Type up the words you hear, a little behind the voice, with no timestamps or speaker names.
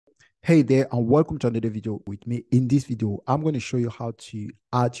Hey there, and welcome to another video with me. In this video, I'm going to show you how to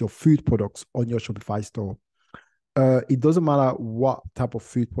add your food products on your Shopify store. It doesn't matter what type of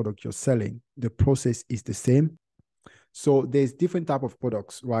food product you're selling, the process is the same. So there's different type of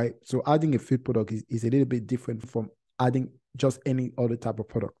products, right? So adding a food product is a little bit different from adding just any other type of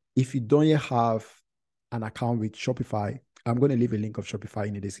product. If you don't yet have an account with Shopify, I'm going to leave a link of Shopify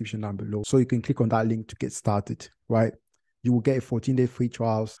in the description down below. So you can click on that link to get started, right? You will get a 14-day free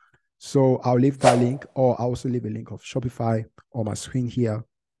trials. So I'll leave that link, or I'll also leave a link of Shopify on my screen here.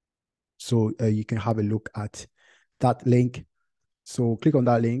 So you can have a look at that link. So click on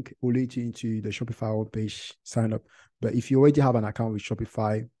that link, it will lead you into the Shopify homepage, sign up. But if you already have an account with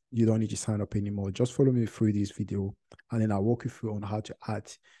Shopify, you don't need to sign up anymore. Just follow me through this video, and then I'll walk you through on how to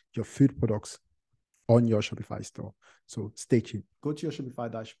add your food products on your Shopify store. So stay tuned. Go to your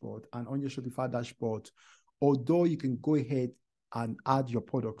Shopify dashboard, and on your Shopify dashboard, although you can go ahead and add your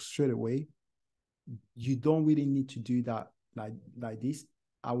products straight away, you don't really need to do that like this.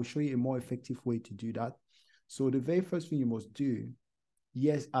 I will show you a more effective way to do that. So the very first thing you must do,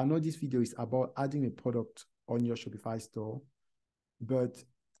 yes, I know this video is about adding a product on your Shopify store, but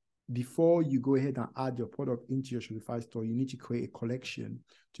before you go ahead and add your product into your Shopify store, you need to create a collection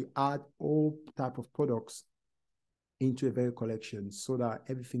to add all type of products into a very collection so that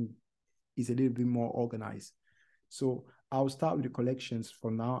everything is a little bit more organized. So I'll start with the collections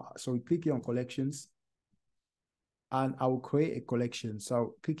for now. So click here on collections, and I will create a collection. So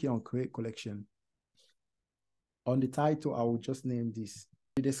I'll click here on create collection. On the title, I will just name this.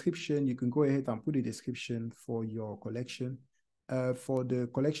 The description, you can go ahead and put a description for your collection. For the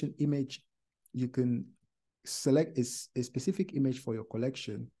collection image, you can select a specific image for your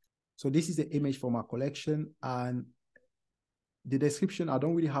collection. So this is the image for my collection, and the description, I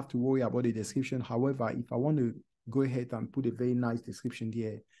don't really have to worry about the description. However, if I want to go ahead and put a very nice description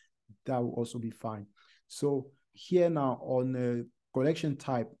there, that will also be fine. So here now on the collection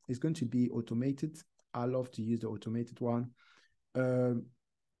type, it's going to be automated. I love to use the automated one.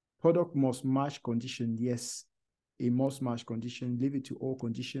 Product must match condition. Yes, it must match condition. Leave it to all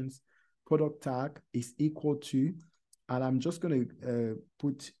conditions. Product tag is equal to, and I'm just going to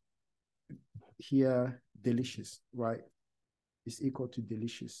put here delicious, right? It's equal to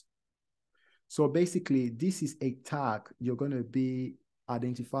delicious. So basically, this is a tag. You're going to be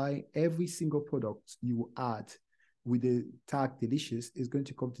identifying every single product you will add with the tag delicious is going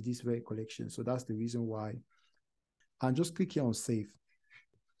to come to this very collection. So that's the reason why. And just click here on save.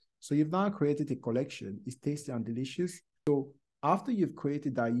 So you've now created a collection. It's tasty and delicious. So after you've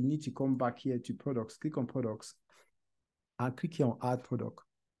created that, you need to come back here to products, click on products, and click here on add product.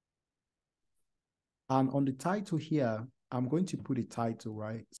 And on the title here, I'm going to put a title,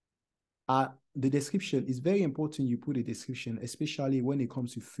 right? The description is very important. You put a description, especially when it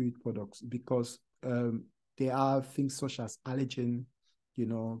comes to food products, because there are things such as allergen,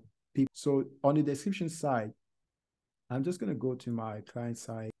 people. So on the description side, I'm just going to go to my client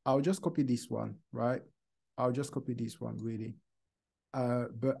side. I'll just copy this one, right? I'll just copy this one, really.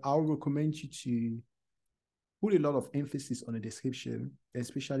 But I'll recommend you to put a lot of emphasis on the description,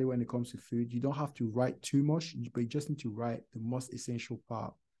 especially when it comes to food. You don't have to write too much, but you just need to write the most essential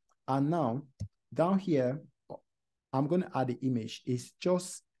part. And now, down here, I'm going to add the image.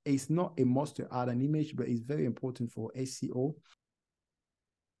 It's not a must to add an image, but it's very important for SEO.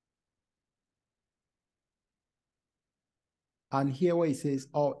 And here where it says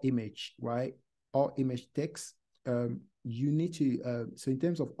all image, right? All image text, you need to, so in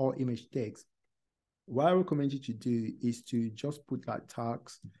terms of all image text, what I recommend you to do is to just put like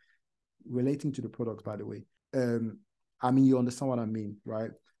tags relating to the product, by the way. I mean, you understand what I mean,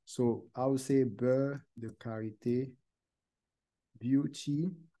 right? So I would say beurre de karité,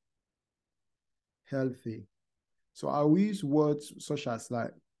 beauty, healthy. So I will use words such as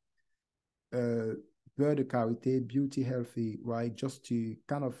like beurre de karité, beauty, healthy, right? Just to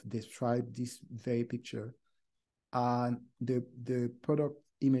kind of describe this very picture. And the product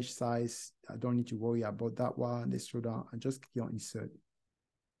image size, I don't need to worry about that one. Let's scroll down and just click on insert.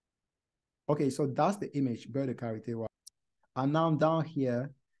 Okay, so that's the image, beurre de karité one. And now down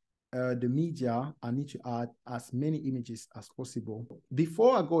here, the media, I need to add as many images as possible.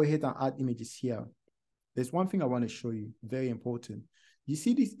 Before I go ahead and add images here, there's one thing I want to show you, very important. You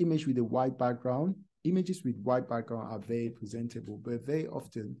see this image with the white background? Images with white background are very presentable, but very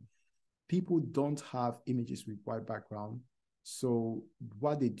often people don't have images with white background. So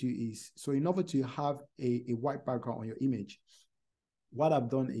what they do is, so in order to have a white background on your image, what I've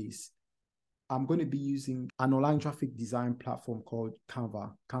done is I'm going to be using an online graphic design platform called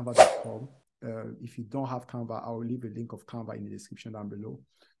Canva, canva.com. If you don't have Canva, I'll leave a link of Canva in the description down below.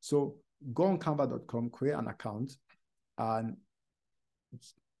 So go on canva.com, create an account, and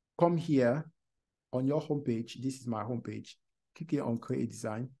come here on your homepage. This is my homepage. Click here on create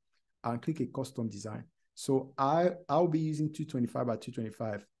design and click a custom design. So I'll be using 225 by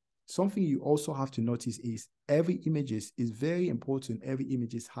 225. Something you also have to notice is every images is very important. Every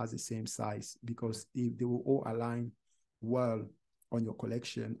images has the same size because they will all align well on your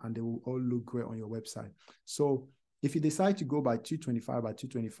collection and they will all look great on your website. So if you decide to go by 225 by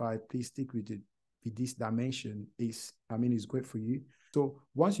 225, please stick with it. With this dimension it's great for you. So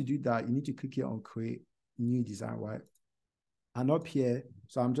once you do that, you need to click here on create new design, right? And up here,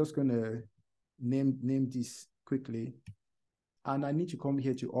 so I'm just gonna name this quickly. And I need to come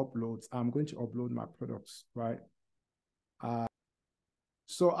here to upload. I'm going to upload my products, right?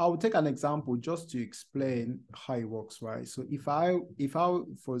 So I will take an example just to explain how it works, right? So if I,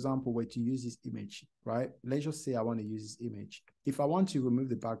 for example, were to use this image, right? Let's just say I want to use this image. If I want to remove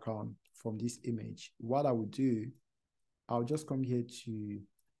the background from this image, what I would do, I'll just come here to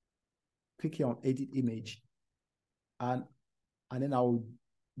click here on edit image, and then I'll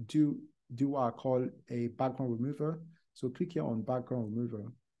do what I call a background remover. So click here on background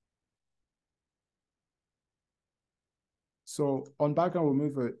remover. So on background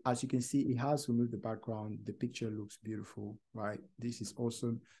remover, as you can see, it has removed the background. The picture looks beautiful, right? This is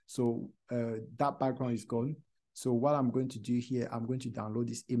awesome. So that background is gone. So what I'm going to do here, I'm going to download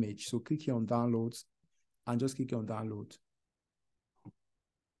this image. So click here on downloads and just click on download.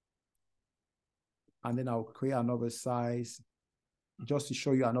 And then I'll create another size just to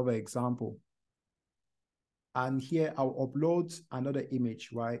show you another example. And here I'll upload another image,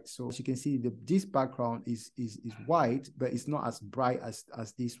 right? So as you can see, this background is white, but it's not as bright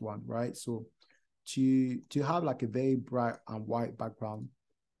as this one, right? So to have like a very bright and white background,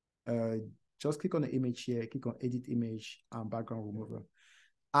 just click on the image here, click on edit image and background remover.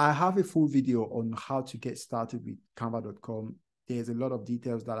 I have a full video on how to get started with canva.com. There's a lot of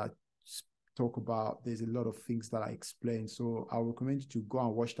details that I talk about. There's a lot of things that I explain. So I recommend you to go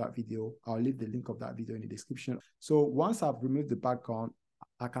and watch that video. I'll leave the link of that video in the description. So once I've removed the background,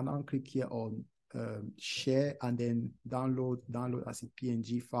 I can now click here on share and then download as a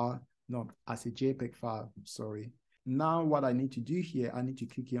PNG file. No, as a JPEG file, sorry. Now what I need to do here, I need to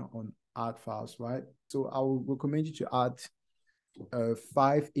click here on add files, right? So I will recommend you to add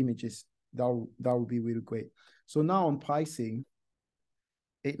 5 images. That would be really great. So now on pricing,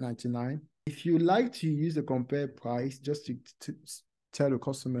 $8.99. If you like to use the compare price just to tell the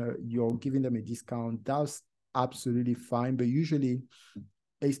customer you're giving them a discount, that's absolutely fine. But usually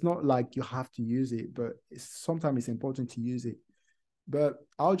it's not like you have to use it, but sometimes it's important to use it. But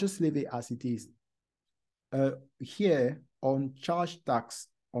I'll just leave it as it is. Here on charge tax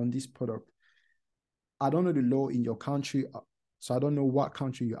on this product, I don't know the law in your country, so I don't know what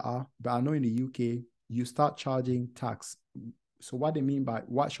country you are, but I know in the UK, you start charging tax. So what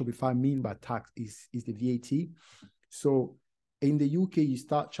Shopify mean by tax is the VAT. So in the UK, you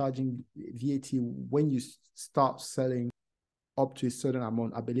start charging VAT when you start selling up to a certain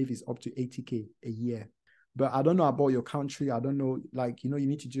amount. I believe it's up to 80K a year. But I don't know about your country. I don't know, like, you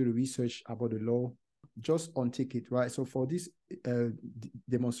need to do the research about the law. Just untick it, right? So for this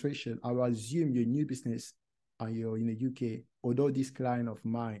demonstration, I will assume you're a new business and you're in the UK, although this client of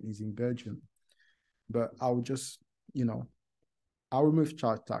mine is in Belgium. But I'll just, I'll remove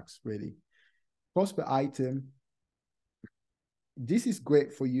charge tax, really. Cost per item. This is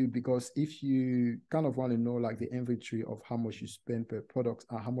great for you because if you kind of want to know like the inventory of how much you spend per product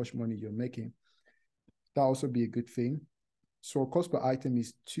and how much money you're making, that'll also be a good thing. So cost per item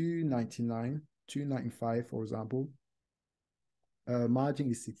is $2.99, $2.95, for example. Margin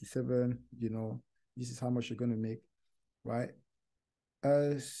is 67, this is how much you're going to make, right?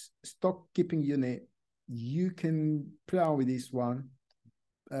 Stock keeping unit, you can play around with this one.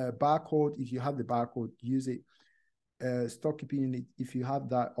 Barcode, if you have the barcode, use it. Stock keeping unit, if you have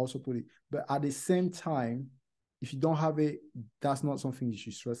that, also put it. But at the same time, if you don't have it, that's not something you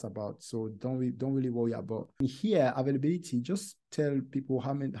should stress about. So don't really worry about. Here, availability, just tell people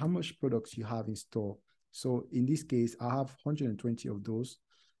how much products you have in store. So in this case, I have 120 of those.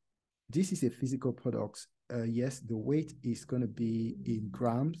 This is a physical product. Yes, the weight is going to be in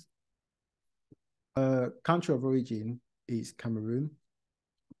grams. Country of origin is Cameroon.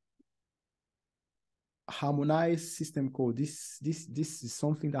 Harmonized system code. This is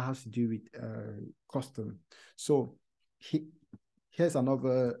something that has to do with custom. So here's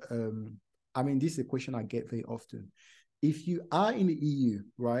another. This is a question I get very often. If you are in the EU,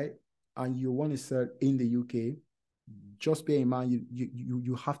 right, and you want to sell in the UK, just bear in mind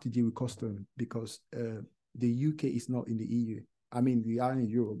you have to deal with custom because the UK is not in the EU. I mean, we are in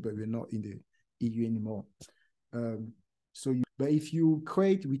Europe, but we're not in the EU anymore. But if you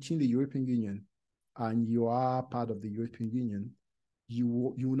create within the European Union and you are part of the European Union, you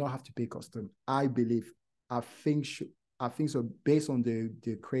will not have to pay custom. I believe. I think so, based on the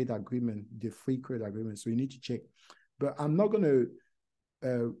trade agreement, the free trade agreement. So you need to check. But I'm not going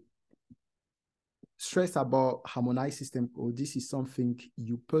to stress about harmonized system code. This is something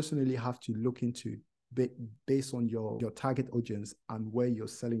you personally have to look into based on your target audience and where you're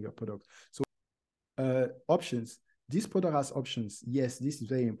selling your product. So options. This product has options. Yes, this is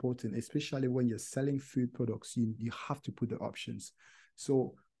very important, especially when you're selling food products. You have to put the options.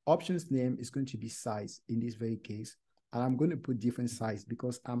 So options name is going to be size in this very case. And I'm going to put different size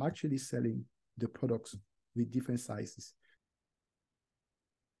because I'm actually selling the products with different sizes.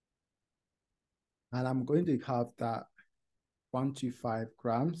 And I'm going to have that 125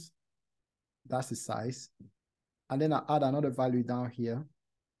 grams. That's the size. And then I add another value down here,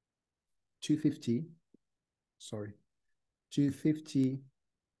 250. Sorry, 250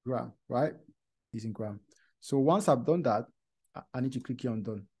 gram, right? Using gram. So once I've done that, I need to click here on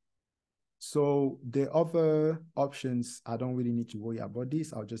done. So the other options, I don't really need to worry about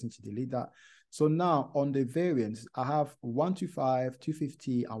this. I'll just need to delete that. So now on the variants, I have 125,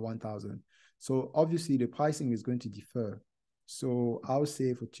 250, and 1000. So obviously the pricing is going to differ. So I'll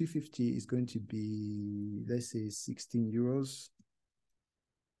say for 250 is going to be, let's say 16 euros.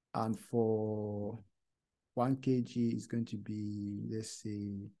 And for 1 kg is going to be, let's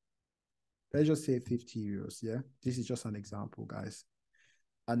just say 50 euros. Yeah. This is just an example, guys.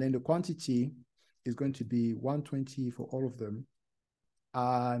 And then the quantity is going to be 120 for all of them.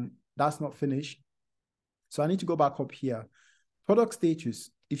 And that's not finished. So I need to go back up here. Product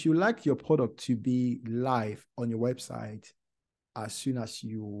status. If you like your product to be live on your website, as soon as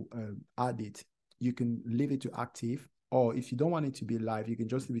you add it, you can leave it to active. Or if you don't want it to be live, you can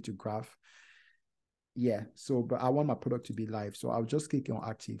just leave it to graph. Yeah, so, but I want my product to be live. So I'll just click on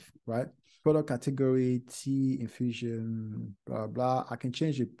active, right? Product category, tea, infusion, blah, blah. I can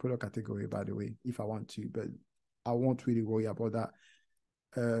change the product category, by the way, if I want to, but I won't really worry about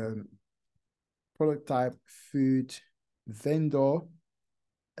that. Product type, food, vendor.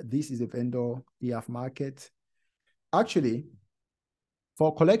 This is a vendor, EF market. Actually,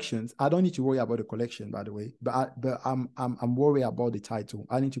 for collections, I don't need to worry about the collection, by the way, but I'm worried about the title.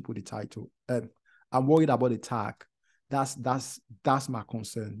 I need to put the title. I'm worried about the tag. That's my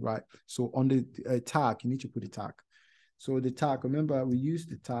concern, right? So on the tag, you need to put the tag. So the tag, remember we use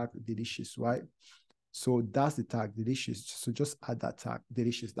the tag delicious, right? So that's the tag delicious. So just add that tag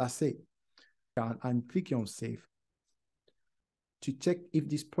delicious. That's it. And click on save. To check if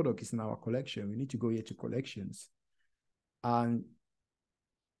this product is in our collection, we need to go here to collections. And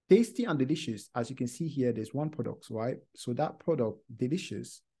tasty and delicious, as you can see here, there's one product, right? So that product,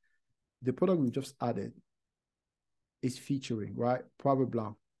 delicious, the product we just added is featuring, right? Poivre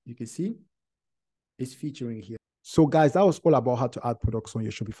blanc. You can see it's featuring here. So guys, that was all about how to add products on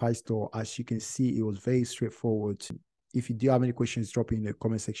your Shopify store. As you can see, it was very straightforward. If you do have any questions, drop it in the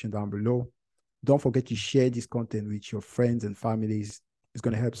comment section down below. Don't forget to share this content with your friends and families. It's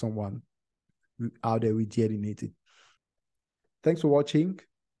going to help someone out there with dearly needed. Thanks for watching.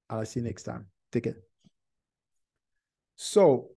 I'll see you next time. Take care. So